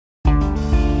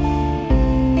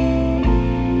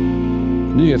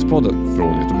Nyhetspodden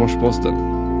från Göteborgs-Posten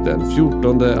den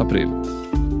 14 april.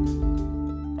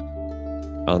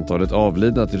 Antalet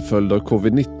avlidna till följd av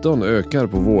covid-19 ökar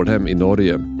på vårdhem i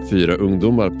Norge. 4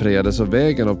 ungdomar prejades av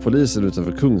vägen av polisen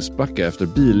utanför Kungsbacka efter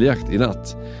biljakt i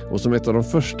natt. Och som ett av de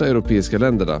första europeiska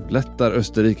länderna lättar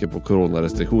Österrike på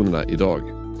coronarestriktionerna idag.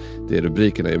 Det är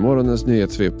rubrikerna i morgonens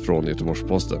nyhetssvep från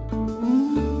Göteborgs-Posten.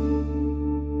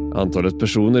 Antalet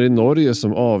personer i Norge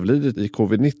som avlidit i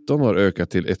covid-19 har ökat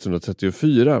till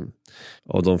 134.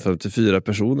 Av de 54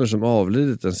 personer som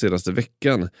avlidit den senaste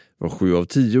veckan var 7 av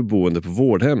 10 boende på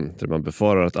vårdhem, där man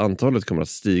befarar att antalet kommer att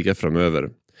stiga framöver.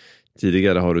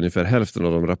 Tidigare har ungefär hälften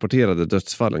av de rapporterade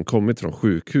dödsfallen kommit från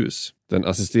sjukhus. Den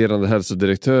assisterande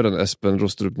hälsodirektören Espen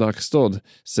Rostrup Nackstad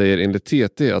säger enligt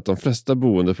TT att de flesta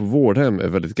boende på vårdhem är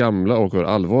väldigt gamla och har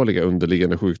allvarliga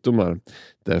underliggande sjukdomar.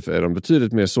 Därför är de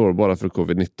betydligt mer sårbara för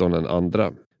covid-19 än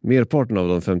andra. Merparten av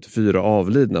de 54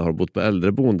 avlidna har bott på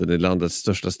äldreboenden i landets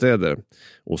största städer.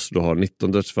 Oslo har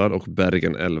 19 dödsfall och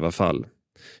Bergen 11 fall.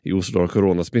 I Oslo har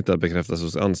coronasmitta bekräftats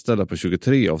hos anställda på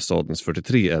 23 av stadens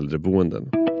 43 äldreboenden.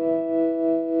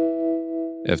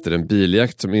 Efter en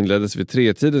biljakt som inleddes vid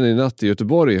 3-tiden i natt i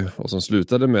Göteborg och som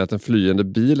slutade med att den flyende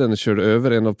bilen körde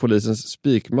över en av polisens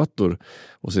spikmattor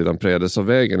och sedan prejades av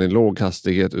vägen i låg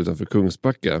hastighet utanför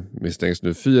Kungsbacka, misstänks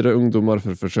nu 4 ungdomar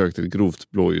för försök till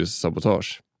grovt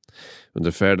blåljussabotage.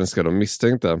 Under färden ska de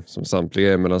misstänkta, som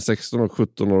samtliga är mellan 16 och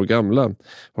 17 år gamla,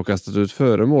 ha kastat ut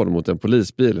föremål mot en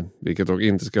polisbil, vilket dock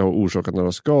inte ska ha orsakat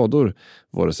några skador,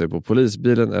 vare sig på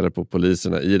polisbilen eller på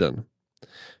poliserna i den.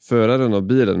 Föraren av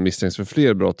bilen misstänks för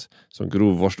fler brott som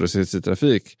grov vårdslöshet i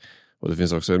trafik, och det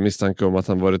finns också en misstanke om att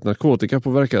han varit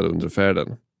narkotikapåverkad under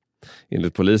färden.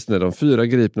 Enligt polisen är de 4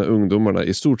 gripna ungdomarna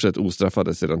i stort sett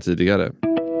ostraffade sedan tidigare.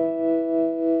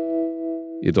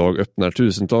 Idag öppnar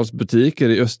tusentals butiker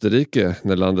i Österrike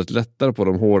när landet lättar på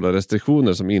de hårda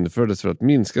restriktioner som infördes för att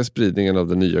minska spridningen av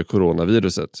det nya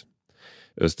coronaviruset.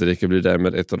 Österrike blir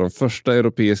därmed ett av de första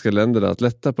europeiska länderna att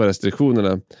lätta på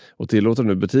restriktionerna och tillåter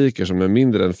nu butiker som är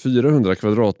mindre än 400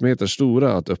 kvadratmeter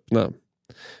stora att öppna.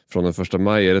 Från den 1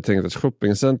 maj är det tänkt att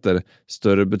shoppingcenter,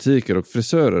 större butiker och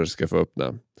frisörer ska få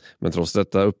öppna. Men trots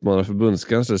detta uppmanar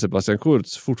förbundskansler Sebastian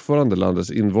Kurz fortfarande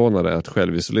landets invånare att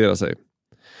självisolera sig.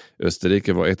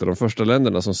 Österrike var ett av de första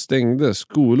länderna som stängde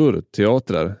skolor,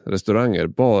 teatrar, restauranger,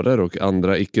 barer och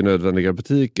andra icke-nödvändiga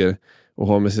butiker och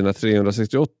har med sina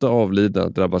 368 avlidna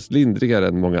drabbats lindrigare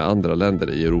än många andra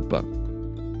länder i Europa.